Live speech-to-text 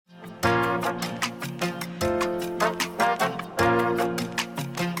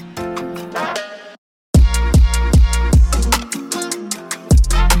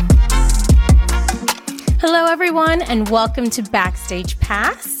everyone, and welcome to Backstage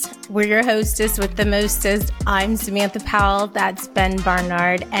Pass. We're your hostess with the mostest. I'm Samantha Powell. That's Ben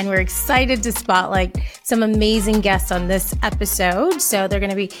Barnard, and we're excited to spotlight some amazing guests on this episode. So they're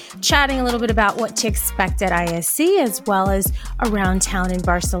going to be chatting a little bit about what to expect at ISC as well as around town in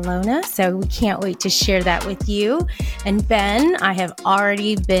Barcelona. So we can't wait to share that with you. And Ben, I have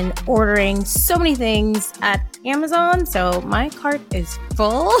already been ordering so many things at Amazon, so my cart is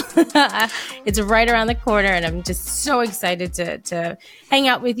full. It's right around the corner, and I'm just so excited to hang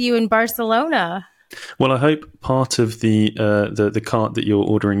out with you in Barcelona. Well, I hope part of the cart that you're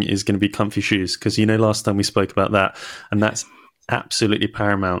ordering is going to be comfy shoes, because last time we spoke about that, and that's absolutely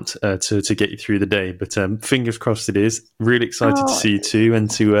paramount to get you through the day. But fingers crossed it is. Really excited to see you too, and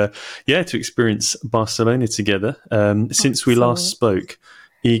to experience Barcelona together. Since we last spoke,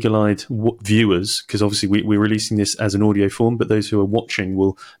 eagle-eyed viewers, because obviously we're releasing this as an audio form, but those who are watching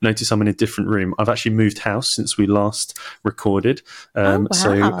will notice I'm in a different room. I've actually moved house since we last recorded.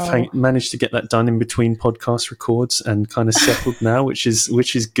 So managed to get that done in between podcast records and kind of settled now, which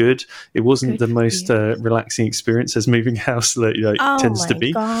is good. It wasn't the most relaxing experience as moving house tends to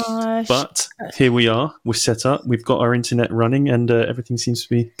be. Gosh. But here we are. We're set up. We've got our internet running, and everything seems to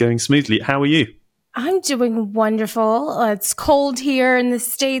be going smoothly. How are you? I'm doing wonderful. It's cold here in the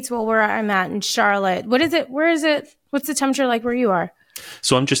States. Well, where I'm at in Charlotte. What is it? Where is it? What's the temperature like where you are?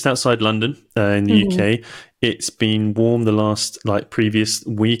 So I'm just outside London in the UK. It's been warm the last previous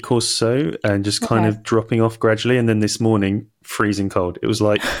week or so, and just kind of dropping off gradually. And then this morning, freezing cold. It was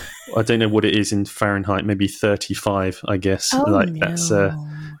like, I don't know what it is in Fahrenheit, maybe 35, I guess.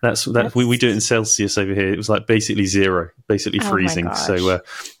 That's we do it in Celsius over here. It was like basically zero, basically freezing. So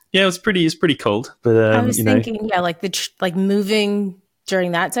yeah, it's pretty cold. But I was thinking, moving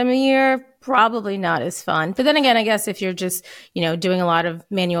during that time of year, probably not as fun. But then again, I guess if you're just doing a lot of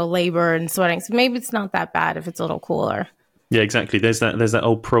manual labor and sweating, so maybe it's not that bad if it's a little cooler. Yeah, exactly. There's that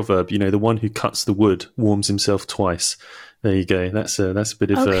old proverb, the one who cuts the wood warms himself twice. There you go. That's a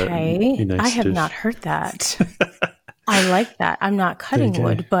bit of I have not heard that. I like that. I'm not cutting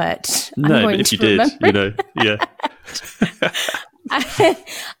wood, but I'm going but if to you remember. did, yeah.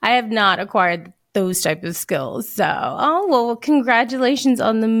 I have not acquired those type of skills. So, congratulations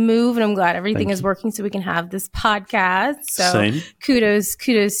on the move, and I'm glad everything is working so we can have this podcast. So, Same. Kudos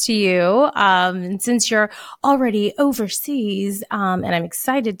to you. And since you're already overseas, and I'm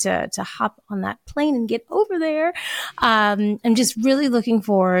excited to hop on that plane and get over there, I'm just really looking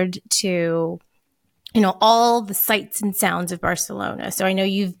forward to all the sights and sounds of Barcelona. So I know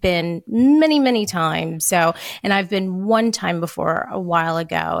you've been many, many times. And I've been one time before a while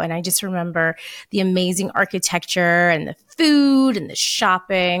ago. And I just remember the amazing architecture and the food and the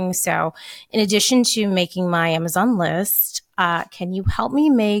shopping. So in addition to making my Amazon list, can you help me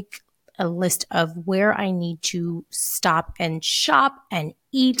make a list of where I need to stop and shop and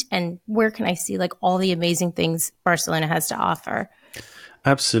eat, and where can I see all the amazing things Barcelona has to offer?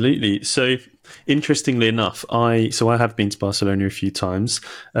 Absolutely. So interestingly enough, I have been to Barcelona a few times,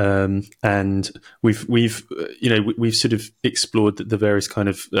 and we've sort of explored the various kind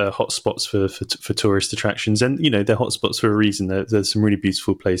of hotspots for tourist attractions, and they're hotspots for a reason. There's some really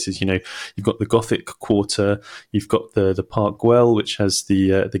beautiful places. You've got the Gothic Quarter, you've got the Park Güell, which has the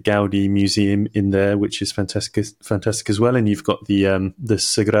Gaudi Museum in there, which is fantastic as well, and you've got the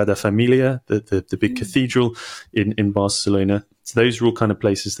Sagrada Familia, the big cathedral in Barcelona. So those are all kind of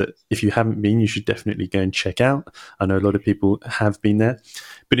places that if you haven't been, you should definitely go and check out. I know a lot of people have been there.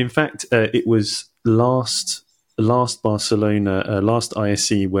 But in fact, it was last Barcelona, last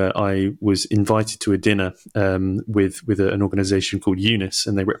ISC, where I was invited to a dinner with an organization called UNIS,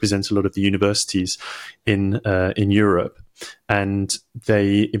 and they represent a lot of the universities in Europe. And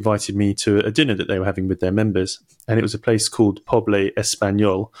they invited me to a dinner that they were having with their members. And it was a place called Poble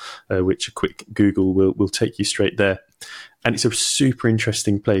Espanyol, which a quick Google will take you straight there. And it's a super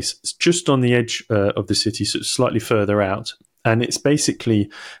interesting place. It's just on the edge of the city, so it's slightly further out. And it's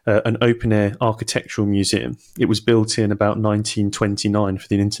basically an open-air architectural museum. It was built in about 1929 for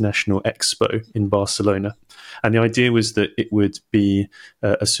the International Expo in Barcelona. And the idea was that it would be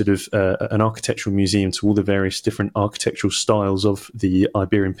a sort of an architectural museum to all the various different architectural styles of the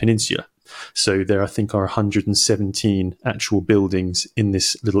Iberian Peninsula. So there, I think, are 117 actual buildings in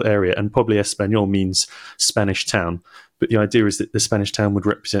this little area. And Poble Espanyol means Spanish town. But the idea is that the Spanish town would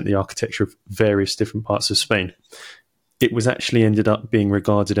represent the architecture of various different parts of Spain. It was actually ended up being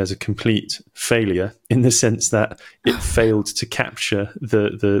regarded as a complete failure, in the sense that it failed to capture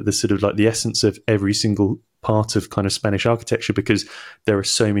the sort of the essence of every single part of kind of Spanish architecture, because there are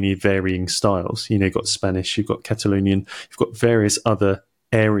so many varying styles. You've got Spanish, you've got Catalonian, you've got various other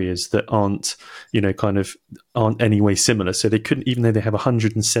areas that aren't, aren't anyway similar. So they couldn't, even though they have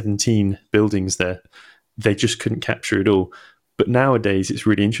 117 buildings there, they just couldn't capture it all. But nowadays, it's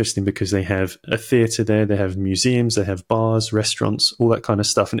really interesting because they have a theatre there, they have museums, they have bars, restaurants, all that kind of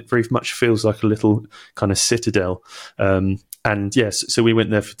stuff. And it very much feels like a little kind of citadel. And yes, so we went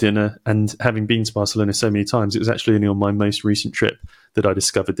there for dinner. And having been to Barcelona so many times, it was actually only on my most recent trip that I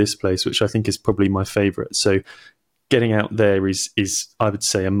discovered this place, which I think is probably my favourite. So getting out there is I would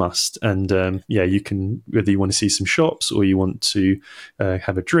say a must. And you can, whether you want to see some shops or you want to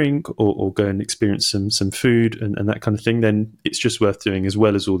have a drink or go and experience some food and that kind of thing, then it's just worth doing, as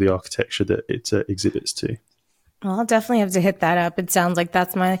well as all the architecture that it exhibits too. Well, I'll definitely have to hit that up. It sounds like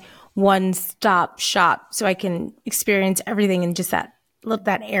that's my one-stop shop, so I can experience everything in just that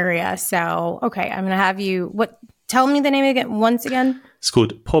area. So, okay, I'm going to have you. Tell me the name again once again. It's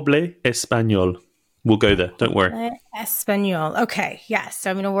called Poble Español. We'll go there. Don't worry. Espanol. Okay. Yes.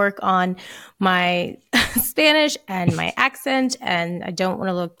 So I'm going to work on my Spanish and my accent, and I don't want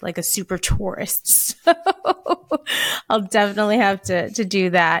to look like a super tourist. So I'll definitely have to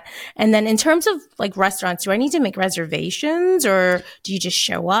do that. And then in terms of like restaurants, do I need to make reservations or do you just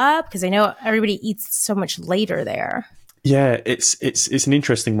show up? Because I know everybody eats so much later there. Yeah, it's an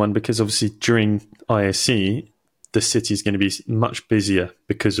interesting one because obviously during ISE, the city is going to be much busier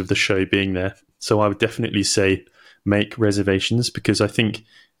because of the show being there. So I would definitely say make reservations, because I think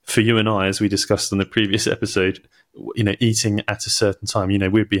for you and I, as we discussed on the previous episode, eating at a certain time,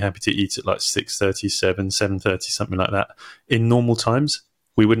 we'd be happy to eat at like 6:30, 7:30, something like that. In normal times,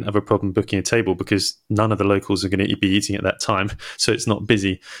 we wouldn't have a problem booking a table because none of the locals are going to be eating at that time. So it's not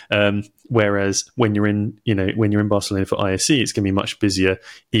busy. Whereas when you're in Barcelona for ISE, it's going to be much busier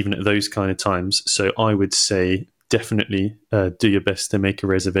even at those kind of times. So I would say definitely do your best to make a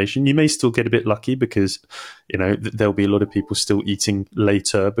reservation. You may still get a bit lucky because, there'll be a lot of people still eating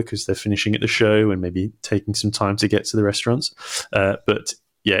later because they're finishing at the show and maybe taking some time to get to the restaurants. But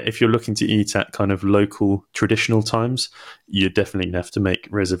yeah, if you're looking to eat at kind of local traditional times, you're definitely going to have to make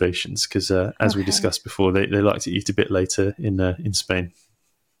reservations because, as we discussed before, they like to eat a bit later in Spain.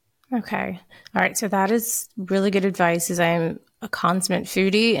 Okay. All right. So that is really good advice, as I'm a consummate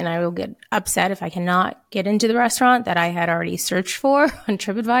foodie and I will get upset if I cannot get into the restaurant that I had already searched for on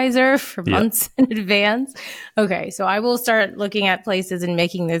TripAdvisor for months in advance. Okay. So I will start looking at places and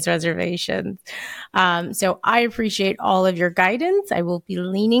making those reservations. So I appreciate all of your guidance. I will be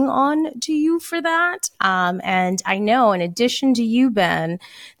leaning on to you for that. And I know in addition to you, Ben,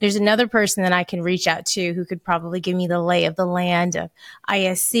 there's another person that I can reach out to who could probably give me the lay of the land of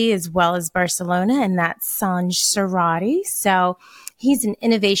ISC as well as Barcelona, and that's Sanj Surati. So he's an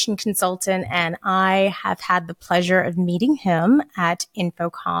innovation consultant, and I have had the pleasure of meeting him at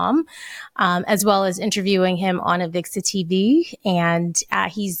Infocom, as well as interviewing him on Avixa TV. And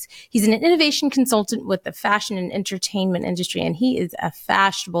he's an innovation consultant with the fashion and entertainment industry, and he is a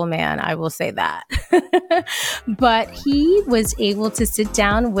fashionable man, I will say that. But he was able to sit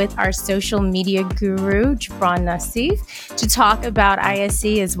down with our social media guru, Gibran Nassif, to talk about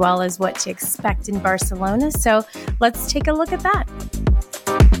ISE as well as what to expect in Barcelona. So let's take a look at that.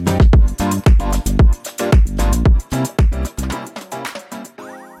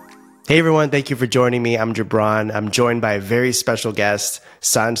 Hey everyone, thank you for joining me. I'm Gibran. I'm joined by a very special guest,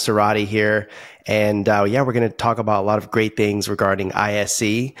 Sanj Surati here. And we're going to talk about a lot of great things regarding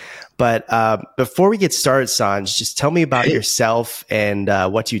ISE. But before we get started, Sanj, just tell me about yourself and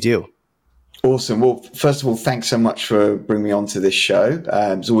what you do. Awesome. Well, first of all, thanks so much for bringing me on to this show.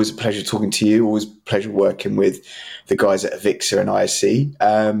 It's always a pleasure talking to you, always a pleasure working with the guys at Avixa and ISE.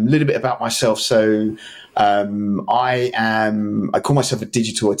 A little bit about myself. So I call myself a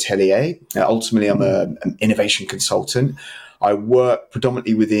digital atelier. Ultimately, I'm an innovation consultant. I work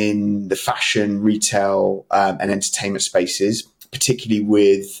predominantly within the fashion, retail, and entertainment spaces, particularly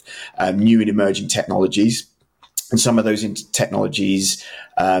with new and emerging technologies. And some of those technologies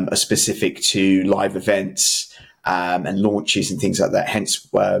are specific to live events and launches and things like that, hence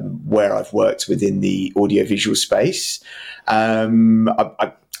where I've worked within the audiovisual space.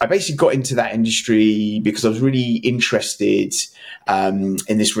 I basically got into that industry because I was really interested in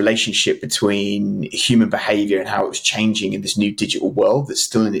this relationship between human behavior and how it was changing in this new digital world that's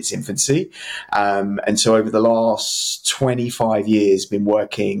still in its infancy. And so over the last 25 years, been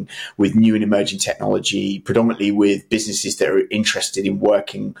working with new and emerging technology, predominantly with businesses that are interested in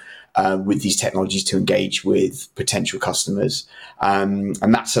working with these technologies to engage with potential customers. And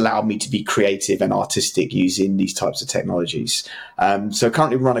that's allowed me to be creative and artistic using these types of technologies. So I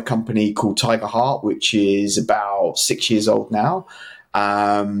currently run a company called Tiger Heart, which is about 6 years old now.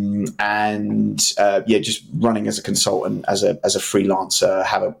 Just running as a consultant, as a freelancer.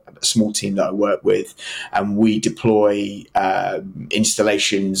 Have a small team that I work with, and we deploy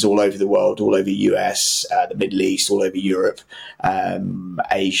installations all over the world, all over US, the Middle East, all over Europe,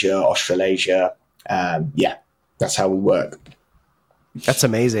 Asia, Australasia. That's how we work. That's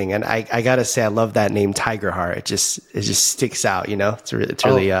amazing, and I gotta say, I love that name, Tiger Heart. It just sticks out. It's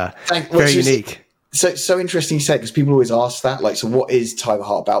really very unique. So interesting you say, because people always ask that, like, so what is Tiger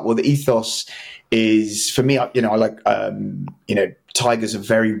Heart about? Well, the ethos is, for me, I like, tigers are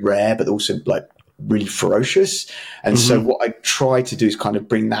very rare, but also like really ferocious. And so what I try to do is kind of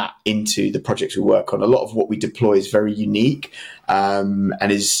bring that into the projects we work on. A lot of what we deploy is very unique. And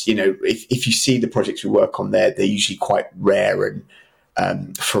is, if you see the projects we work on there, they're usually quite rare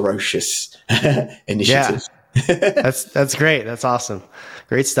and ferocious initiatives. Yeah. That's great. That's awesome.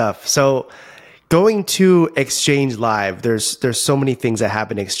 Great stuff. So going to Exchange Live, there's so many things that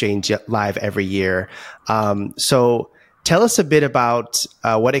happen in Exchange Live every year. So tell us a bit about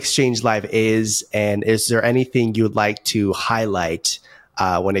what Exchange Live is, and is there anything you'd like to highlight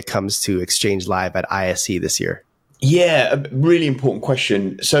when it comes to Exchange Live at ISE this year? Yeah, a really important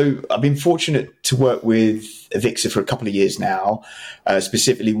question. So I've been fortunate to work with Avixa for a couple of years now,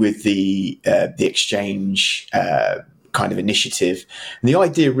 specifically with the Exchange kind of initiative. And the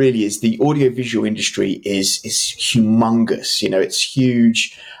idea really is the audiovisual industry is humongous. It's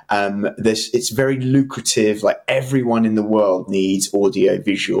huge. It's very lucrative. Like, everyone in the world needs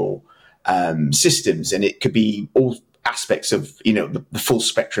audiovisual systems, and it could be all aspects of the full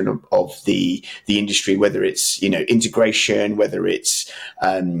spectrum of the industry, whether it's integration, whether it's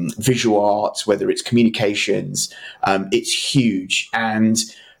visual arts, whether it's communications. It's huge. And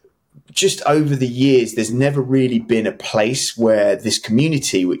just over the years, there's never really been a place where this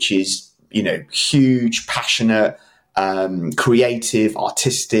community, which is huge, passionate, creative,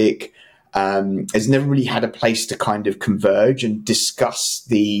 artistic, has never really had a place to kind of converge and discuss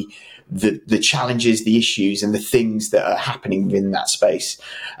the challenges, the issues, and the things that are happening within that space.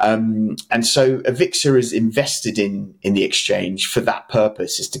 And so Avixa is invested in the Exchange for that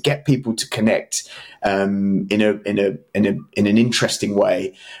purpose, is to get people to connect in an interesting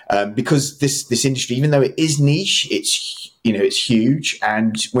way, because this industry, even though it is niche, it's huge,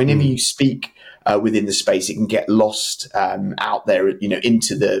 and whenever you speak within the space, it can get lost out there,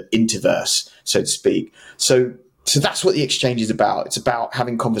 into the interverse, so to speak. So that's what the Exchange is about. It's about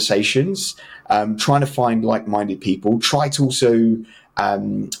having conversations, trying to find like-minded people, try to also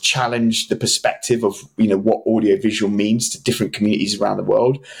challenge the perspective of what audiovisual means to different communities around the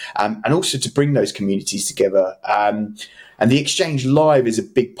world, and also to bring those communities together. And the Exchange Live is a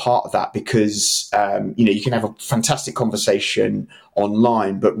big part of that, because you can have a fantastic conversation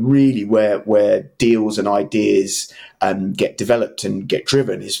online, but really where deals and ideas get developed and get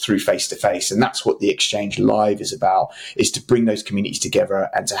driven is through face-to-face. And that's what the Exchange Live is about, is to bring those communities together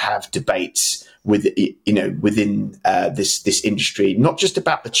and to have debates within this industry, not just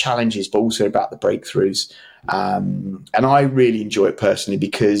about the challenges, but also about the breakthroughs. And I really enjoy it personally,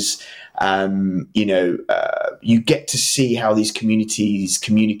 because you get to see how these communities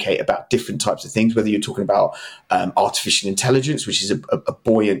communicate about different types of things, whether you're talking about artificial intelligence, which is a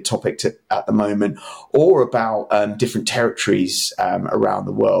buoyant topic at the moment, or about different territories around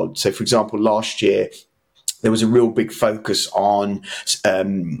the world. So, for example, last year, there was a real big focus on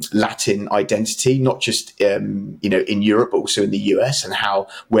Latin identity, not just in Europe, but also in the US, and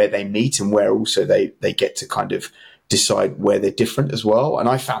where they meet and where also they get to kind of decide where they're different as well. And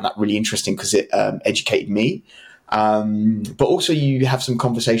I found that really interesting, because it educated me. But also you have some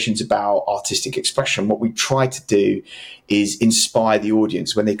conversations about artistic expression. What we try to do is inspire the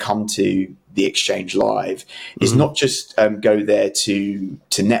audience when they come to the Exchange Live, is not just go there to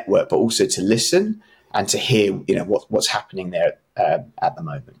network, but also to listen and to hear what's happening there at the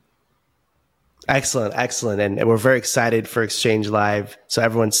moment. Excellent. And we're very excited for Exchange Live. So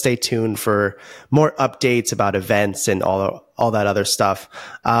everyone stay tuned for more updates about events and all that other stuff.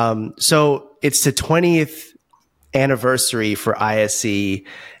 So it's the 20th anniversary for ISE.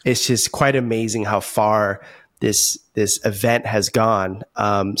 It's just quite amazing how far this event has gone.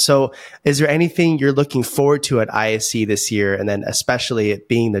 So is there anything you're looking forward to at ISE this year? And then especially it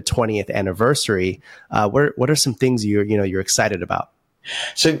being the 20th anniversary, what are some things you're excited about?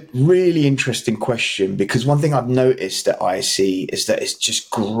 So really interesting question, because one thing I've noticed at ISE is that it's just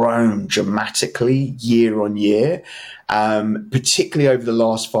grown dramatically year on year, particularly over the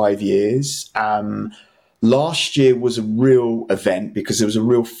last 5 years. last year was a real event because there was a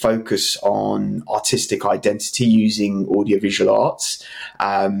real focus on artistic identity using audiovisual arts.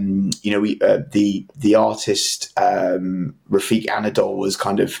 The artist Rafiq Anadol was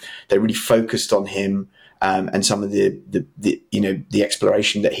they really focused on him. And some of the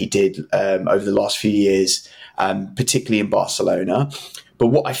exploration that he did over the last few years, particularly in Barcelona. But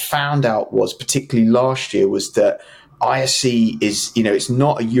what I found out was, particularly last year, was that ISE is, it's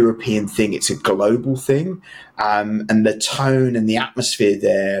not a European thing; it's a global thing, and the tone and the atmosphere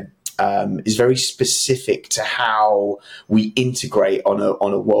there is very specific to how we integrate on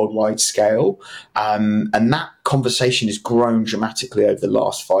a worldwide scale, and that conversation has grown dramatically over the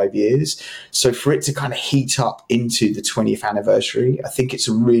last 5 years. So for it to kind of heat up into the 20th anniversary, I think it's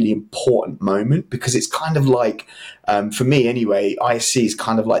a really important moment, because it's kind of like, for me anyway, ISE is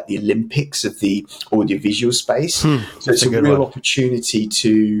kind of like the Olympics of the audiovisual space. So it's a real opportunity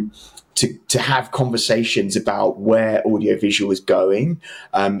to have conversations about where audiovisual is going.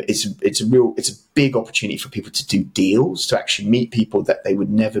 It's a big opportunity for people to do deals, to actually meet people that they would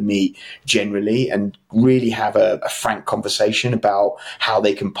never meet generally, and really have a frank conversation about how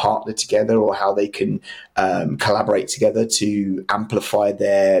they can partner together or how they can collaborate together to amplify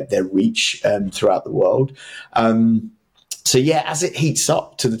their reach throughout the world. So yeah, as it heats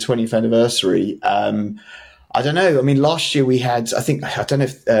up to the 20th anniversary, I don't know. I mean, last year we had, I don't know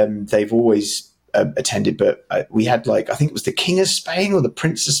if they've always attended, but we had I think it was the King of Spain or the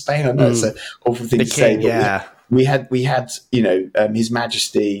Prince of Spain. I know it's an awful thing to say, but yeah. we had His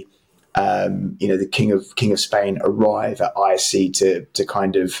Majesty, the King of Spain arrive at ISE to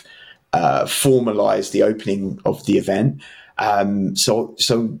kind of formalize the opening of the event. So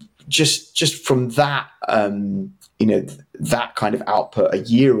just from that, that kind of output a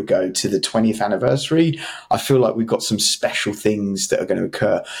year ago to the 20th anniversary, I feel like we've got some special things that are going to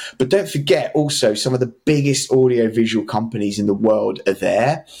occur. But don't forget also, some of the biggest audiovisual companies in the world are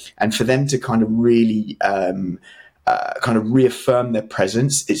there. And for them to kind of really reaffirm their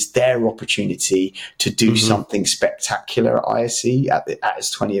presence, it's their opportunity to do something spectacular at ISE at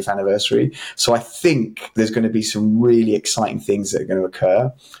its 20th anniversary. So I think there's going to be some really exciting things that are going to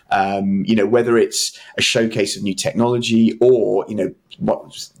occur. Whether it's a showcase of new technology or,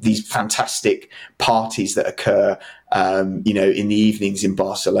 these fantastic parties that occur, in the evenings in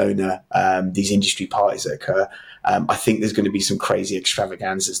Barcelona, these industry parties that occur. I think there's going to be some crazy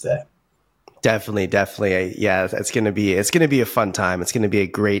extravaganzas there. Definitely. Yeah, it's going to be a fun time. It's going to be a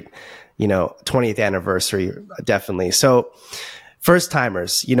great, 20th anniversary. Definitely. So first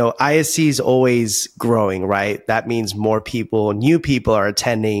timers, ISE is always growing, right? That means more people, new people are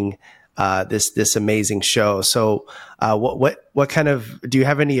attending this amazing show. So what kind of, do you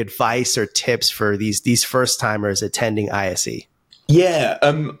have any advice or tips for these first timers attending ISE? Yeah,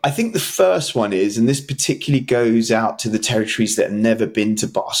 I think the first one is, and this particularly goes out to the territories that have never been to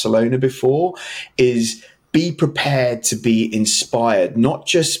Barcelona before, is be prepared to be inspired, not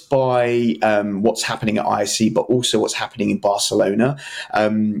just by what's happening at ISE, but also what's happening in Barcelona.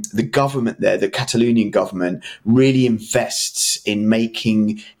 The government there, the Catalonian government, really invests in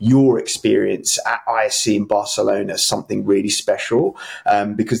making your experience at ISE in Barcelona something really special,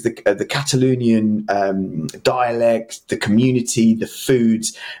 because the Catalonian dialect, the community, the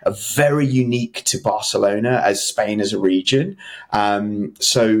foods are very unique to Barcelona as Spain as a region.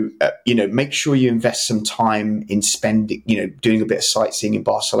 So make sure you invest some time in spending, doing a bit of sightseeing in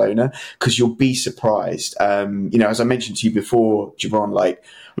Barcelona, because you'll be surprised. As I mentioned to you before, Gibran,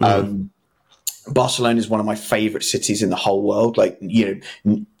 Barcelona is one of my favorite cities in the whole world.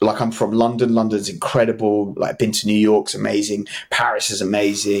 I'm from London. London's incredible. I've been to New York, it's amazing. Paris is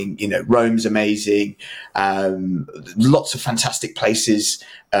amazing. Rome's amazing. Lots of fantastic places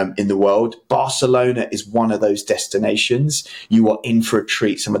in the world. Barcelona is one of those destinations. You are in for a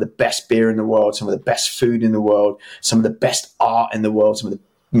treat. Some of the best beer in the world, some of the best food in the world, some of the best art in the world, some of the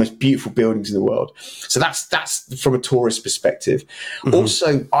most beautiful buildings in the world. So that's from a tourist perspective.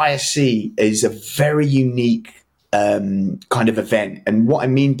 Also, ISE is a very unique kind of event. And what I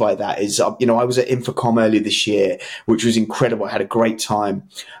mean by that is, I was at Infocom earlier this year, which was incredible. I had a great time.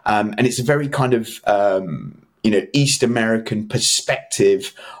 And it's a very kind of, East American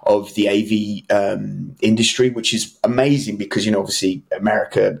perspective of the AV industry, which is amazing because, obviously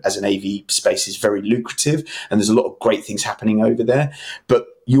America as an AV space is very lucrative and there's a lot of great things happening over there. But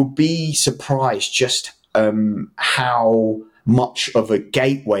you'll be surprised just how much of a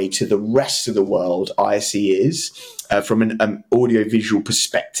gateway to the rest of the world ISE is from an audiovisual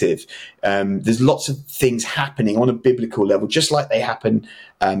perspective. There's lots of things happening on a biblical level, just like they happen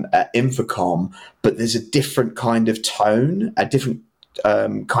at Infocom, but there's a different kind of tone, a different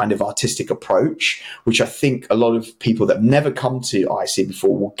kind of artistic approach, which I think a lot of people that have never come to IC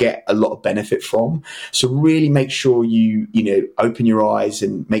before will get a lot of benefit from. So really make sure you open your eyes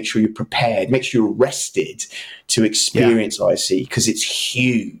and make sure you're prepared, make sure you're rested to experience IC, because it's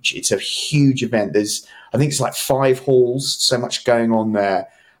huge. It's a huge event. I think it's like 5 halls, so much going on there.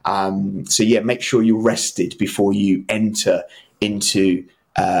 So yeah, make sure you're rested before you enter into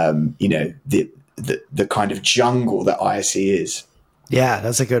the kind of jungle that ISE is. Yeah,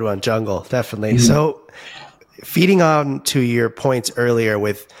 that's a good one. Jungle, definitely. So feeding on to your points earlier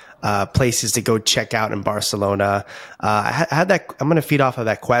with places to go check out in Barcelona, I'm going to feed off of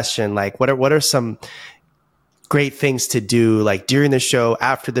that question. Like, what are some great things to do, like during the show,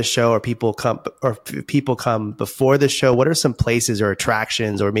 after the show, or people come before the show? What are some places or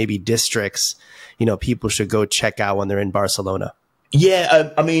attractions or maybe districts, people should go check out when they're in Barcelona?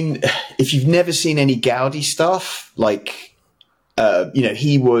 Yeah, I mean, if you've never seen any Gaudi stuff, like,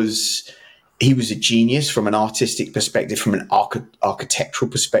 he was a genius from an artistic perspective, from an architectural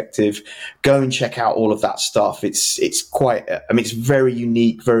perspective. Go and check out all of that stuff. It's quite, it's very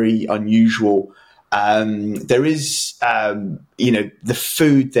unique, very unusual. There is, the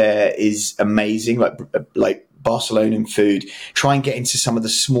food there is amazing, like Barcelonian food. Try and get into some of the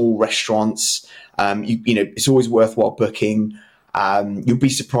small restaurants. It's always worthwhile booking. You'll be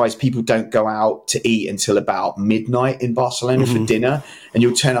surprised people don't go out to eat until about midnight in Barcelona for dinner, and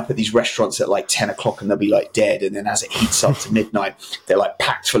you'll turn up at these restaurants at like 10 o'clock and they'll be like dead, and then as it heats up to midnight, they're like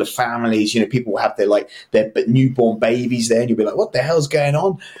packed full of families. People will have their newborn babies there, and you'll be like, what the hell's going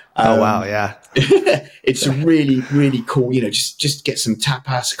on? Oh wow, yeah. It's a really, really cool, just get some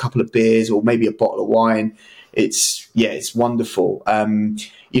tapas, a couple of beers, or maybe a bottle of wine. It's wonderful.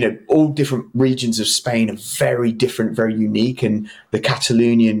 All different regions of Spain are very different, very unique, and the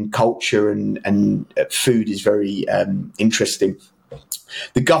Catalonian culture and food is very interesting.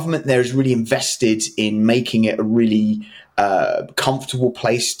 The government there is really invested in making it a really comfortable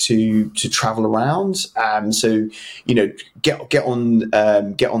place to travel around. So get on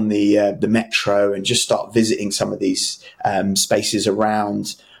the metro and just start visiting some of these spaces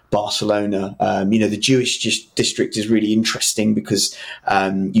around Barcelona. The Jewish district is really interesting because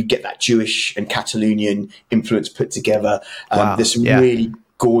you get that Jewish and Catalonian influence put together. Wow. There's some really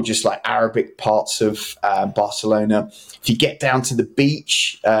gorgeous, like Arabic parts of Barcelona. If you get down to the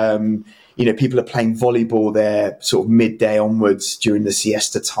beach, people are playing volleyball there sort of midday onwards during the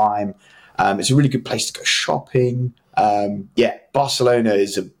siesta time. It's a really good place to go shopping. Barcelona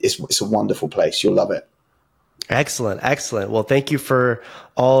is a wonderful place. You'll love it. Excellent. Well, thank you for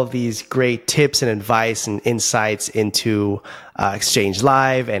all of these great tips and advice and insights into Exchange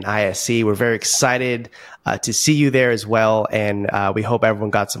Live and ISC. We're very excited to see you there as well. And we hope everyone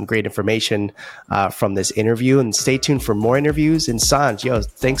got some great information from this interview. And stay tuned for more interviews. And Sanj,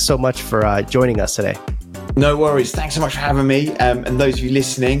 thanks so much for joining us today. No worries. Thanks so much for having me. And those of you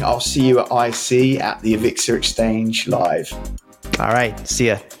listening, I'll see you at ISC at the Avixa Exchange Live. All right. See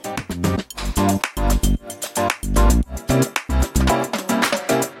ya.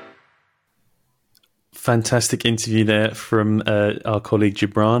 Fantastic interview there from our colleague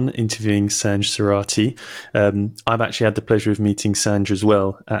Gibran interviewing Sanj Surati. I've actually had the pleasure of meeting Sanj as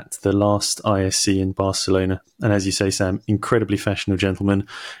well at the last ISC in Barcelona. And as you say, Sam, incredibly fashionable gentleman,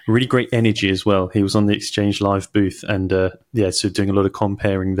 really great energy as well. He was on the Exchange Live booth and so doing a lot of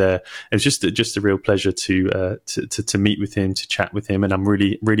comparing there. It was just a real pleasure to meet with him, to chat with him, and I'm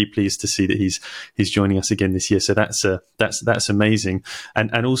really, really pleased to see that he's joining us again this year. So that's amazing,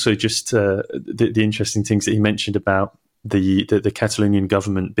 and also just the interesting things that he mentioned about the Catalonian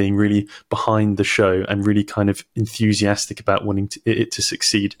government being really behind the show and really kind of enthusiastic about wanting it to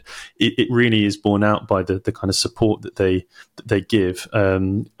succeed. It really is borne out by the kind of support that they give.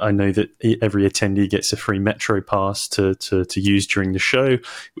 I know that every attendee gets a free metro pass to use during the show,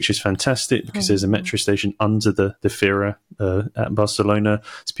 which is fantastic because there's a metro station under the Fira at Barcelona,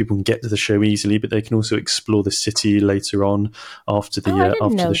 so people can get to the show easily, but they can also explore the city later on after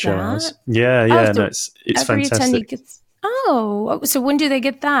the show hours. It's every fantastic. Attendee gets. So when do they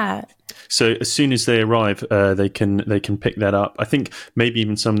get that? So as soon as they arrive, they can pick that up. I think maybe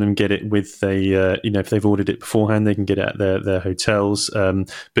even some of them get it with if they've ordered it beforehand, they can get it at their hotels.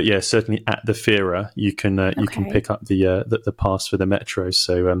 But yeah, certainly at the Fira, you can pick up the pass for the metro.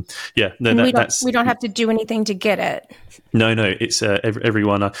 So we don't have to do anything to get it. No, it's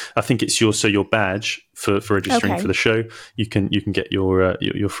everyone. I think it's your badge for registering for the show. You can get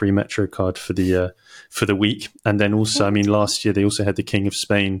your free metro card for the week, and then also, last year they also had the King of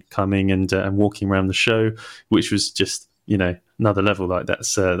Spain coming and walking around the show, which was just another level. Like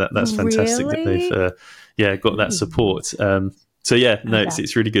that's fantastic that they've got that support. So yeah, no, Okay.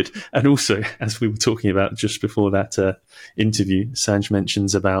 it's really good. And also, as we were talking about just before that interview, Sanj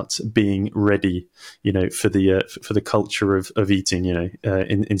mentions about being ready, for the culture of eating.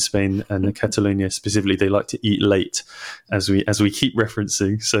 In Spain and the Catalonia specifically, they like to eat late, as we keep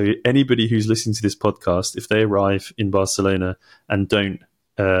referencing. So anybody who's listening to this podcast, if they arrive in Barcelona and don't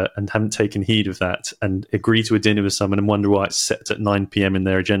and haven't taken heed of that, and agree to a dinner with someone and wonder why it's set at 9 p.m. in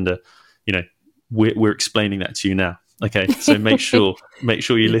their agenda, we're explaining that to you now. Okay, so make sure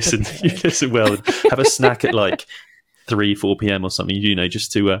you listen. You listen well, and have a snack at like 3-4 p.m. or something.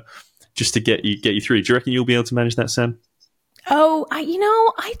 Just to get you through. Do you reckon you'll be able to manage that, Sam? Oh,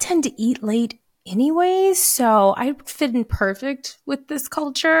 I tend to eat late anyways, so I fit in perfect with this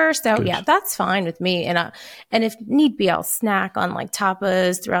culture. So Good. yeah, that's fine with me. And if need be, I'll snack on like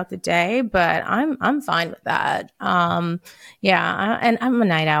tapas throughout the day, but I'm fine with that. And I'm a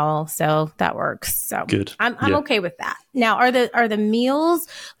night owl, so that works. So Good. I'm okay with that. Now, are the meals,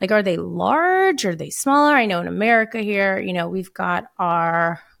 like, are they large? Are they smaller? I know in America here, we've got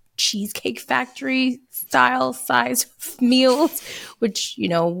our Cheesecake Factory style size meals, which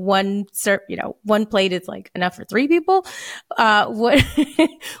one plate is like enough for 3 people. What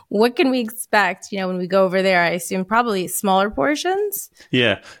what can we expect? When we go over there, I assume probably smaller portions.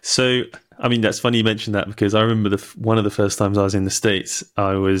 Yeah. So I mean, that's funny you mentioned that, because I remember one of the first times I was in the States,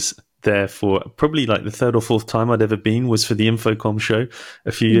 I was there for probably like the third or fourth time I'd ever been, was for the Infocom show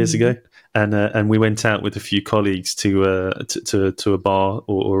a few years ago. And we went out with a few colleagues to a bar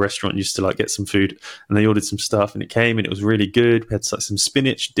or a restaurant, used to like get some food, and they ordered some stuff, and it came and it was really good. We had like some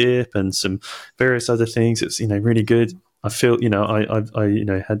spinach dip and some various other things. It's really good. I feel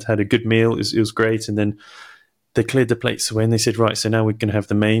I had a good meal. It was great. And then they cleared the plates away and they said, right, so now we're going to have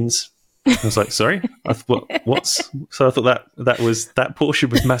the mains. I was like, sorry, what's? So I thought that portion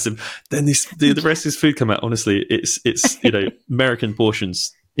was massive. Then the rest of this food come out. Honestly, it's American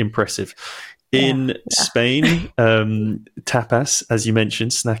portions. Impressive. In Spain, tapas, as you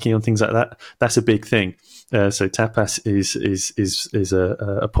mentioned, snacking on things like that, that's a big thing. So tapas is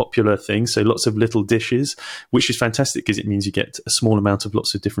a popular thing. So lots of little dishes, which is fantastic because it means you get a small amount of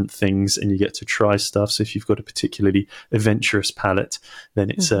lots of different things and you get to try stuff. So if you've got a particularly adventurous palate,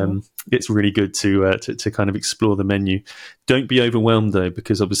 then it's really good to kind of explore the menu. Don't be overwhelmed though,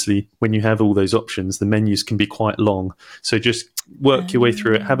 because obviously when you have all those options, the menus can be quite long. So just work your way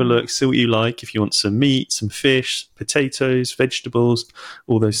through it, have a look, see what you like. If you want some meat, some fish, potatoes, vegetables,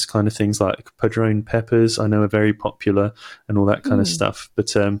 all those kind of things like padron peppers, I know are very popular, and all that kind of stuff.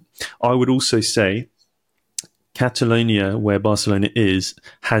 But I would also say Catalonia, where Barcelona is,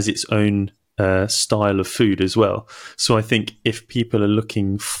 has its own style of food as well. So I think if people are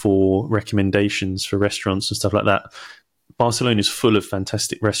looking for recommendations for restaurants and stuff like that, Barcelona is full of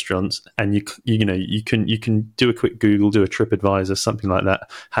fantastic restaurants, and you can do a quick Google, do a TripAdvisor, something like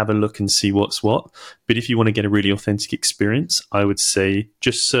that, have a look and see what's what. But if you want to get a really authentic experience, I would say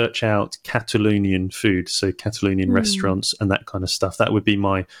just search out Catalonian food, so Catalonian restaurants and that kind of stuff. That would be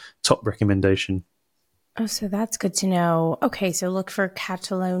my top recommendation. Oh, so that's good to know. Okay, so look for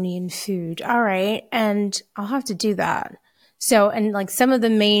Catalonian food. All right, and I'll have to do that. So, and like some of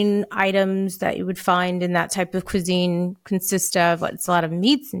the main items that you would find in that type of cuisine consist of it's a lot of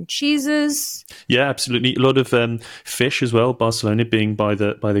meats and cheeses. Yeah, absolutely. A lot of fish as well. Barcelona being by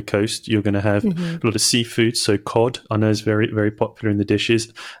the coast, you're going to have a lot of seafood. So cod, I know, is very, very popular in the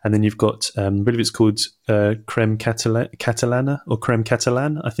dishes. And then you've got, I believe it's called creme catalana or creme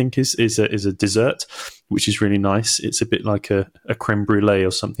catalan, I think is a dessert, which is really nice. It's a bit like a creme brulee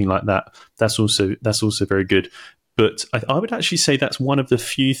or something like that. That's also very good. But I would actually say that's one of the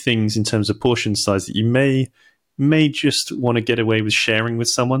few things in terms of portion size that you may just want to get away with sharing with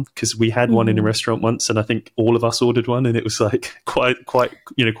someone, because we had one in a restaurant once, and I think all of us ordered one, and it was like quite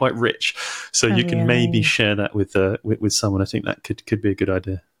rich. So you can maybe share that with someone. I think that could be a good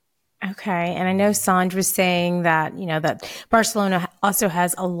idea. Okay. And I know Sanj was saying that, that Barcelona also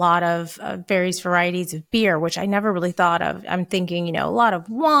has a lot of various varieties of beer, which I never really thought of. I'm thinking, a lot of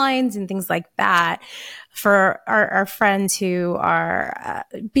wines and things like that for our friends who are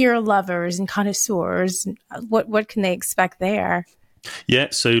beer lovers and connoisseurs. What can they expect there? Yeah,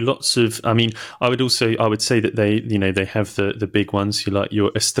 so lots of. I mean, I would say that they have the big ones. You like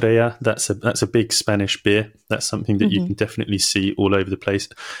your Estrella. That's a big Spanish beer. That's something that you can definitely see all over the place.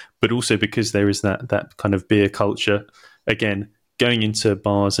 But also because there is that kind of beer culture. Again, going into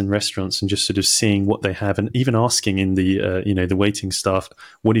bars and restaurants and just sort of seeing what they have, and even asking in the the waiting staff,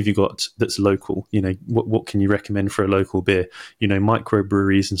 what have you got that's local? What can you recommend for a local beer?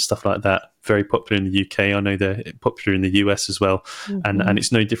 Microbreweries and stuff like that. Very popular in the UK. I know they're popular in the US as well, and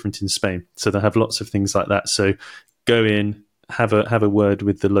it's no different in Spain. So they have lots of things like that. So go in, have a word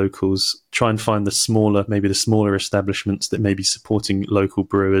with the locals. Try and find the smaller establishments that may be supporting local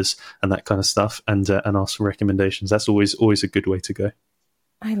brewers and that kind of stuff, and ask for recommendations. That's always a good way to go.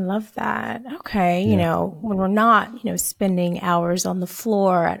 I love that. Okay. When we're not, spending hours on the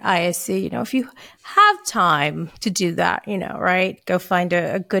floor at ISC, if you have time to do that, right? Go find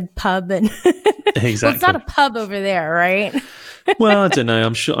a good pub and Exactly. Well, it's not a pub over there, right? Well, I don't know.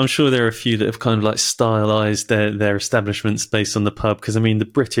 I'm sure there are a few that have kind of like stylized their establishments based on the pub. Because I mean, the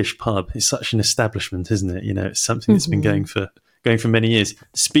British pub is such an establishment, isn't it? It's something that's been going for many years.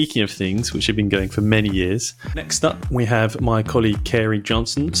 Speaking of things which have been going for many years, next up we have my colleague Carey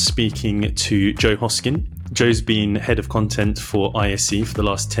Johnson speaking to Joe Hosken. Joe's been head of content for ISE for the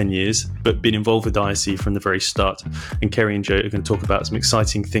last 10 years, but been involved with ISE from the very start. And Carey and Joe are going to talk about some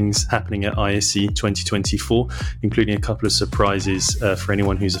exciting things happening at ISE 2024, including a couple of surprises for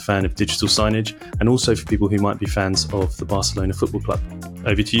anyone who's a fan of digital signage, and also for people who might be fans of the Barcelona Football Club.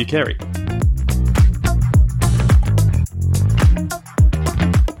 Over to you, Carey.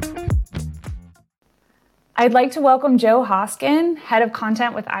 I'd like to welcome Joe Hosken, Head of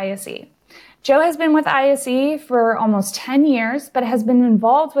Content with ISE. Joe has been with ISE for almost 10 years, but has been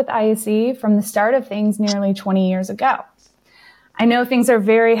involved with ISE from the start of things nearly 20 years ago. I know things are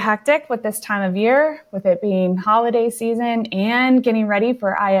very hectic with this time of year, with it being holiday season and getting ready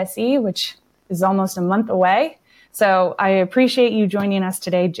for ISE, which is almost a month away. So I appreciate you joining us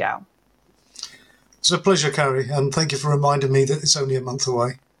today, Joe. It's a pleasure, Carey, and thank you for reminding me that it's only a month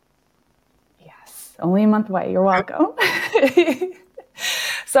away. Yes, only a month away. You're welcome.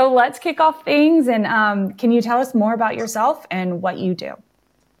 So let's kick off things, and can you tell us more about yourself and what you do?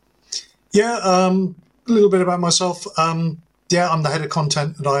 Yeah, a little bit about myself. I'm the head of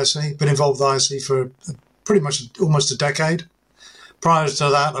content at ISE. Been involved with ISE for pretty much almost a decade. Prior to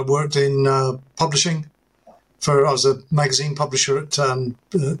that, I worked in publishing. I was a magazine publisher at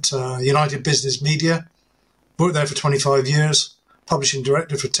United Business Media. Worked there for 25 years. Publishing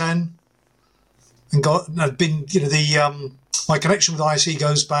director for 10. And I've been, my connection with ISE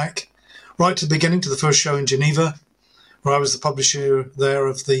goes back right to the beginning, to the first show in Geneva, where I was the publisher there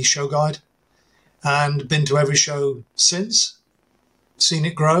of the show guide, and been to every show since. Seen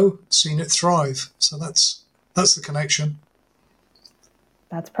it grow, seen it thrive. So that's the connection.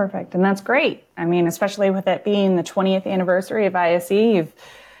 That's perfect. And that's great. I mean, especially with it being the 20th anniversary of ISE, you've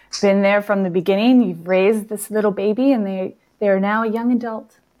been there from the beginning. You've raised this little baby, and they are now a young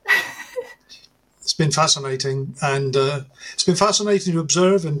adult. It's been fascinating, and it's been fascinating to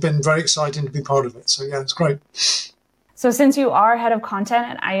observe and been very exciting to be part of it. So, yeah, it's great. So since you are head of content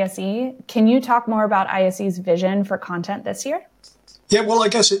at ISE, can you talk more about ISE's vision for content this year? Yeah, well, I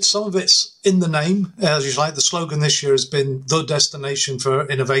guess some of it's in the name. As you like, the slogan this year has been the destination for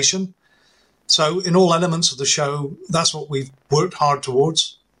innovation. So in all elements of the show, that's what we've worked hard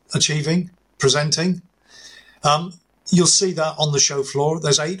towards achieving, presenting. You'll see that on the show floor.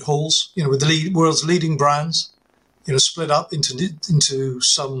 There's 8 halls, with the world's leading brands, split up into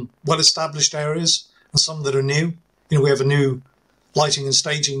some well-established areas and some that are new. We have a new lighting and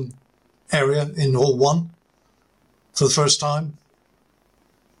staging area in Hall 1 for the first time.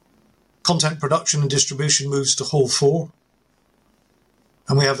 Content production and distribution moves to Hall 4.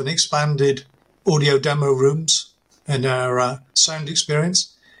 And we have an expanded audio demo rooms and our sound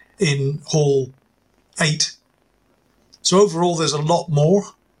experience in Hall 8. So overall, there's a lot more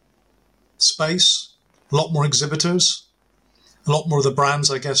space, a lot more exhibitors, a lot more of the brands,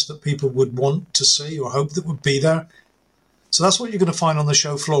 I guess, that people would want to see or hope that would be there. So that's what you're going to find on the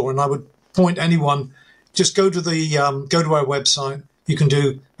show floor. And I would point anyone, just go to our website. We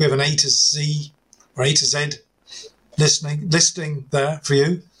have an A to Z or A to Z listing there for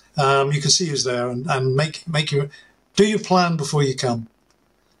you. You can see who's there and do your plan before you come.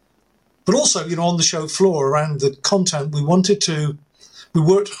 But also, on the show floor around the content, we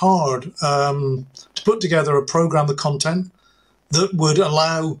worked hard to put together a program of content that would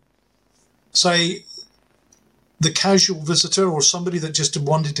allow, say, the casual visitor or somebody that just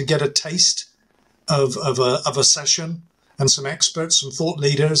wanted to get a taste of a session and some experts, some thought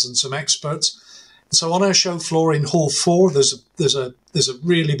leaders and some experts. And so on our show floor in Hall 4, there's a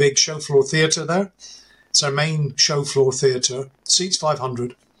really big show floor theatre there. It's our main show floor theatre, seats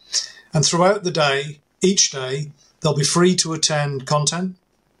 500. And throughout the day, each day, they'll be free to attend content,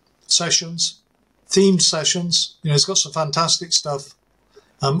 sessions, themed sessions. It's got some fantastic stuff.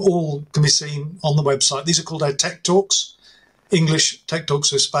 All can be seen on the website. These are called our Tech Talks, English Tech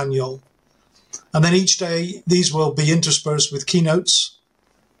Talks Espanol. And then each day, these will be interspersed with keynotes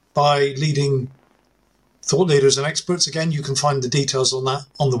by leading thought leaders and experts. Again, you can find the details on that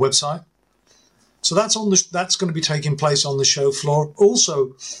on the website. So that's going to be taking place on the show floor.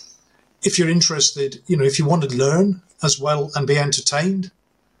 Also, if you're interested, if you want to learn as well and be entertained,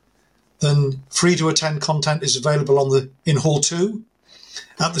 then free to attend content is available in Hall 2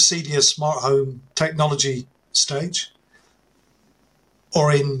 at the CDS Smart Home Technology stage,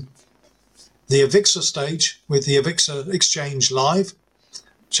 or in the Avixa stage with the Avixa Exchange Live,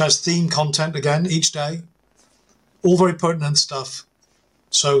 which has theme content again each day. All very pertinent stuff.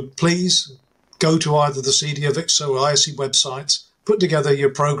 So please go to either the CD Avixa or ISE websites, put together your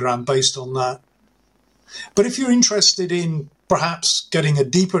program based on that. But if you're interested in perhaps getting a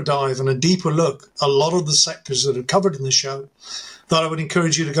deeper dive and a deeper look at a lot of the sectors that are covered in the show, then I would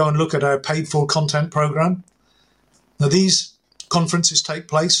encourage you to go and look at our paid for content program. Now, these conferences take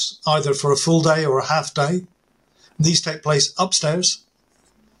place either for a full day or a half day. These take place upstairs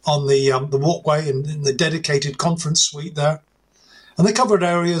on the walkway in the dedicated conference suite there. And they covered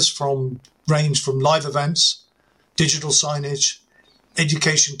areas range from live events, digital signage,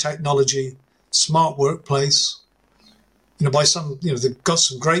 education technology, smart workplace. They've got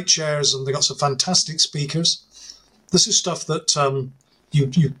some great chairs and they've got some fantastic speakers. This is stuff that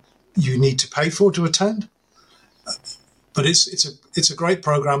you need to pay for to attend, but it's a great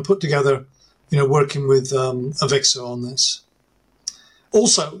program put together, working with Avixa on this.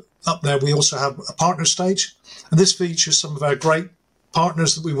 Also up there, we also have a partner stage, and this features some of our great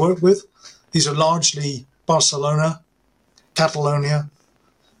partners that we work with. These are largely Barcelona, Catalonia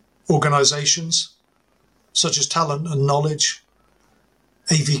organizations, such as Talent and Knowledge,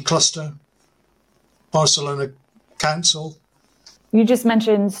 AV Cluster, Barcelona Council. You just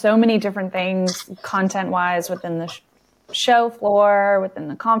mentioned so many different things content-wise within the show floor, within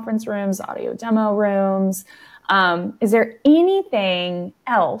the conference rooms, audio demo rooms. Is there anything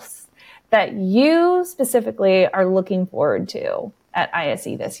else that you specifically are looking forward to at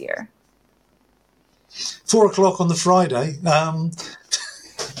ISE this year? 4:00 on the Friday.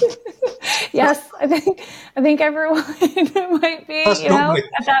 Yes, I think everyone might be, at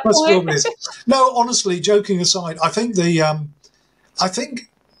that point. No, honestly, joking aside, I think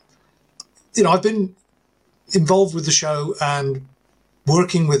I've been involved with the show and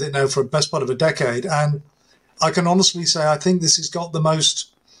working with it now for the best part of a decade, and I can honestly say I think this has got the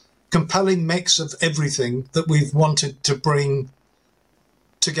most compelling mix of everything that we've wanted to bring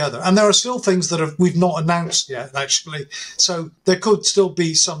together. And there are still things that we've not announced yet, actually. So there could still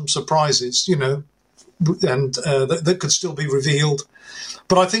be some surprises, and that could still be revealed.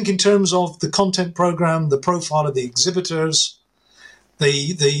 But I think in terms of the content program, the profile of the exhibitors,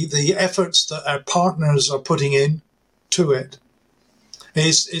 the efforts that our partners are putting in to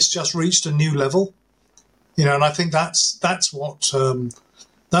it's just reached a new level, and I think that's what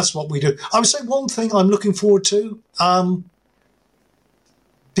we do. I would say one thing I'm looking forward to,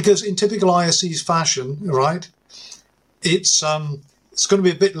 because in typical ISE's fashion, right, it's going to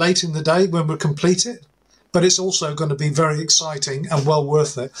be a bit late in the day when we complete it, but it's also going to be very exciting and well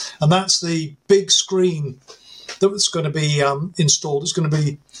worth it. And that's the big screen that's going to be installed. It's going to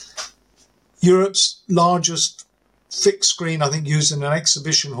be Europe's largest fixed screen, I think, used in an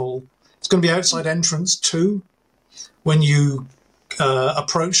exhibition hall. It's going to be outside entrance 2 when you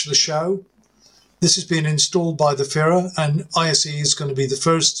approach the show. This is being installed by the FIRA, and ISE is going to be the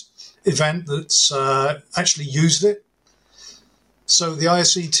first event that's actually used it. So the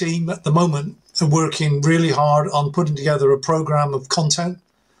ISE team at the moment are working really hard on putting together a program of content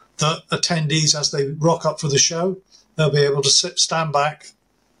that attendees, as they rock up for the show, they'll be able to stand back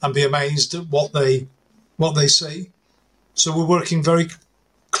and be amazed at what they see. So we're working very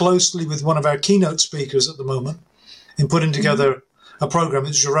closely with one of our keynote speakers at the moment in putting together a program.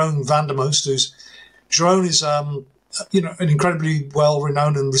 It's Jeroen van der Most, Jeroen is, an incredibly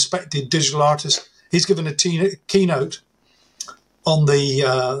well-renowned and respected digital artist. He's given a keynote on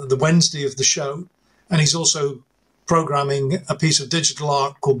the Wednesday of the show, and he's also programming a piece of digital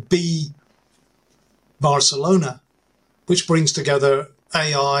art called B Barcelona, which brings together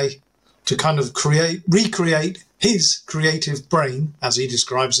AI to kind of recreate his creative brain, as he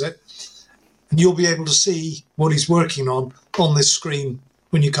describes it. And you'll be able to see what he's working on this screen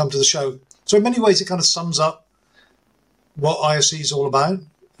when you come to the show. So in many ways, it kind of sums up what ISE is all about.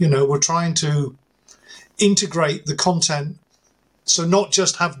 We're trying to integrate the content, so not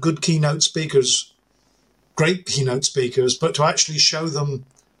just have good keynote speakers, great keynote speakers, but to actually show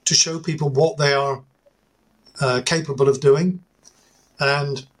people what they are capable of doing.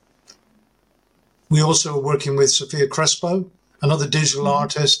 And we also are working with Sophia Crespo, another digital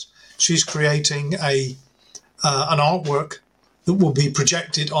artist. She's creating an artwork that will be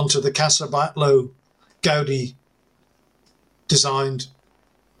projected onto the Casa Batlló Gaudi designed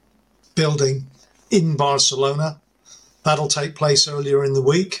building in Barcelona. That'll take place earlier in the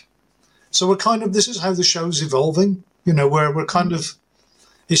week. So this is how the show's evolving, where we're kind of,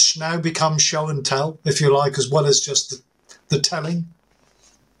 it's now become show and tell, if you like, as well as just the telling.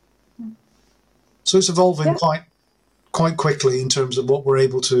 So it's evolving quite quickly in terms of what we're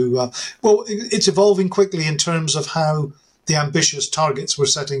able to, it's evolving quickly in terms of how the ambitious targets we're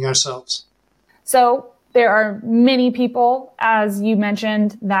setting ourselves. So there are many people, as you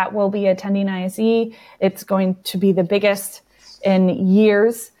mentioned, that will be attending ISE. It's going to be the biggest in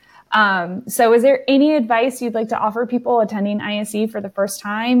years. So is there any advice you'd like to offer people attending ISE for the first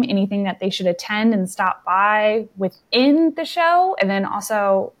time? Anything that they should attend and stop by within the show? And then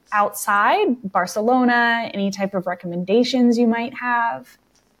also outside Barcelona, any type of recommendations you might have?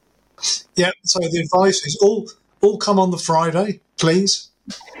 Yeah, so the advice is all come on the Friday, please.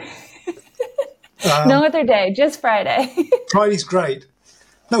 No other day, just Friday. Friday's great.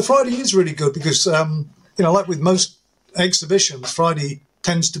 No, Friday is really good because, like with most exhibitions, Friday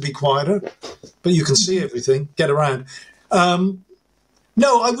tends to be quieter, but you can see everything, get around.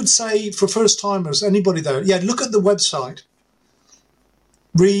 No, I would say for first-timers, anybody there, look at the website.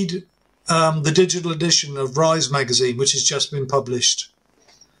 Read the digital edition of Rise magazine, which has just been published.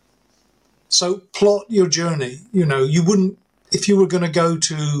 So plot your journey. You wouldn't, if you were going to go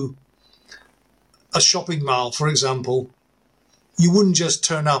to a shopping mall, for example, you wouldn't just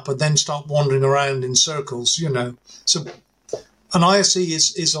turn up and then start wandering around in circles, So an ISE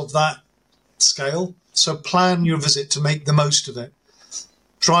is of that scale. So plan your visit to make the most of it.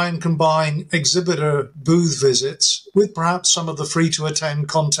 Try and combine exhibitor booth visits with perhaps some of the free to attend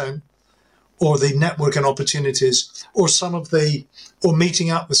content or the networking opportunities or meeting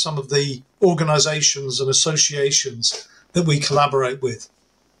up with some of the organizations and associations that we collaborate with.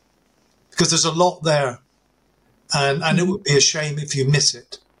 Because there's a lot there, and it would be a shame if you miss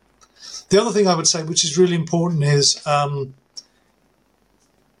it. The other thing I would say, which is really important, is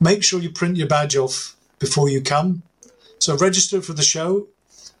make sure you print your badge off before you come. So register for the show.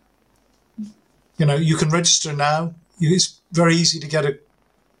 You can register now. It's very easy to get a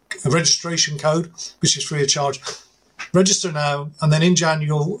registration code, which is free of charge. Register now, and then in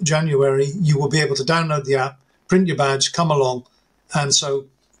January, you will be able to download the app, print your badge, come along, and so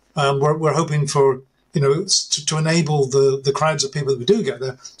we're hoping for to enable the crowds of people that we do get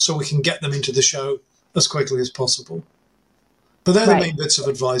there, so we can get them into the show as quickly as possible. But they're the main bits of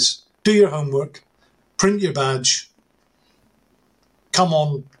advice. Do your homework, print your badge, come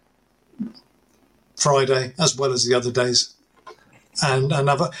on Friday as well as the other days, and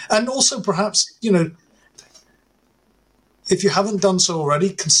also perhaps if you haven't done so already,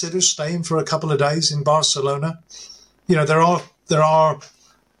 consider staying for a couple of days in Barcelona. There are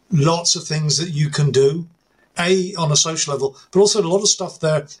lots of things that you can do, on a social level, but also a lot of stuff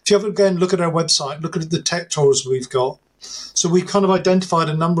there. If you ever again look at our website, look at the tech tours we've got. So we've kind of identified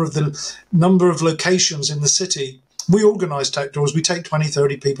a number of locations in the city. We organise tech tours. We take 20,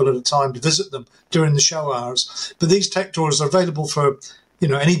 30 people at a time to visit them during the show hours. But these tech tours are available for,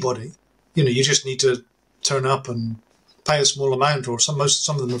 anybody. You just need to turn up and pay a small amount, or some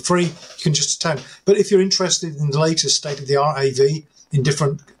of them are free. You can just attend. But if you're interested in the latest state-of-the-art AV in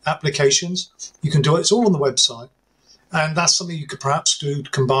different applications, you can do it. It's all on the website. And that's something you could perhaps do to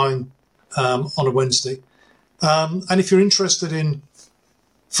combine on a Wednesday. And if you're interested in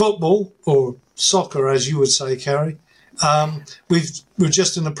football or soccer, as you would say, Kerry, we're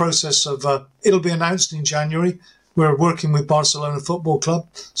just in the process of, it'll be announced in January. We're working with Barcelona Football Club,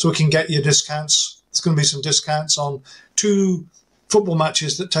 so we can get you discounts. There's going to be some discounts on 2 football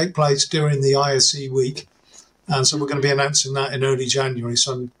matches that take place during the ISE week. And so we're going to be announcing that in early January.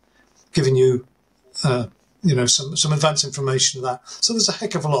 So I'm giving you, some advance information of that. So there's a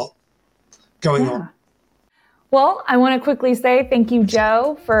heck of a lot going on. Well, I want to quickly say thank you,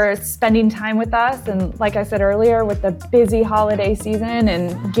 Joe, for spending time with us. And like I said earlier, with the busy holiday season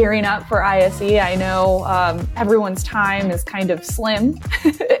and gearing up for ISE, I know everyone's time is kind of slim.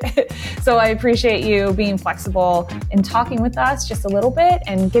 So I appreciate you being flexible and talking with us just a little bit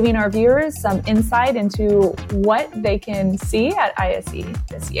and giving our viewers some insight into what they can see at ISE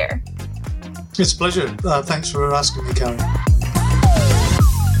this year. It's a pleasure. Thanks for asking me, Karen.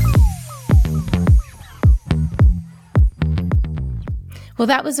 Well,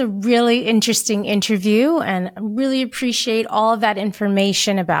 that was a really interesting interview, and I really appreciate all of that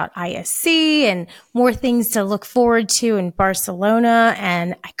information about ISC and more things to look forward to in Barcelona.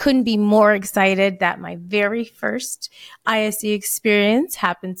 And I couldn't be more excited that my very first ISC experience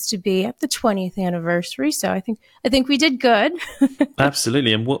happens to be at the 20th anniversary. So I think we did good.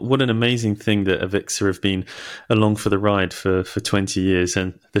 Absolutely. And what an amazing thing that Avixa have been along for the ride for 20 years.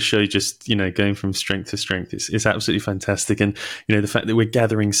 And the show just, going from strength to strength is absolutely fantastic. And, the fact that we're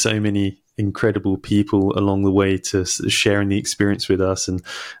gathering so many incredible people along the way to sharing the experience with us and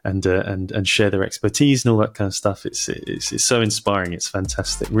share their expertise and all that kind of stuff. It's so inspiring. It's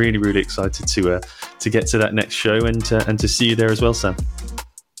fantastic. Really, really excited to get to that next show and to see you there as well, Sam.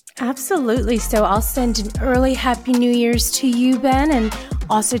 Absolutely. So I'll send an early Happy New Year's to you, Ben, and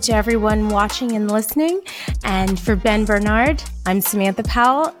also to everyone watching and listening. And for Ben Bernard, I'm Samantha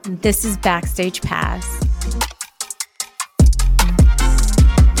Powell, and this is Backstage Pass.